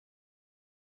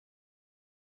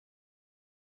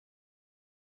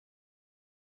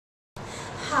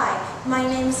my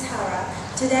name is Hara.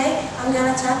 Today I'm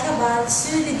gonna talk about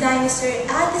Sue the dinosaur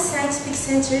at the Scientific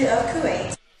Center of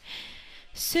Kuwait.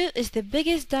 Sue is the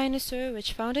biggest dinosaur,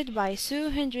 which founded by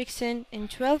Sue Hendrickson in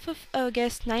 12th of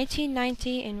August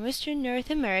 1990 in Western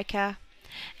North America.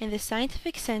 In the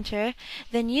Scientific Center,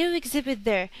 the new exhibit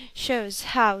there shows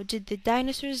how did the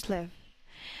dinosaurs live.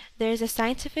 There is a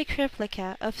scientific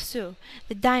replica of Sue,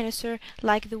 the dinosaur,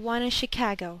 like the one in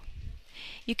Chicago.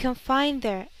 You can find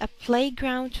there a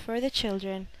playground for the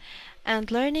children and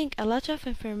learning a lot of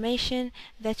information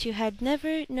that you had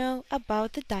never known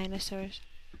about the dinosaurs.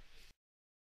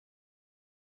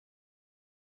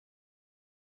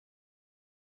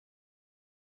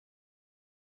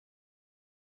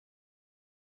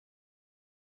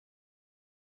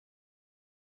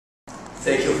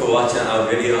 Thank you for watching our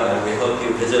video, and we hope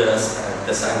you visit us at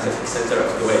the Scientific Center of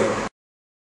Kuwait.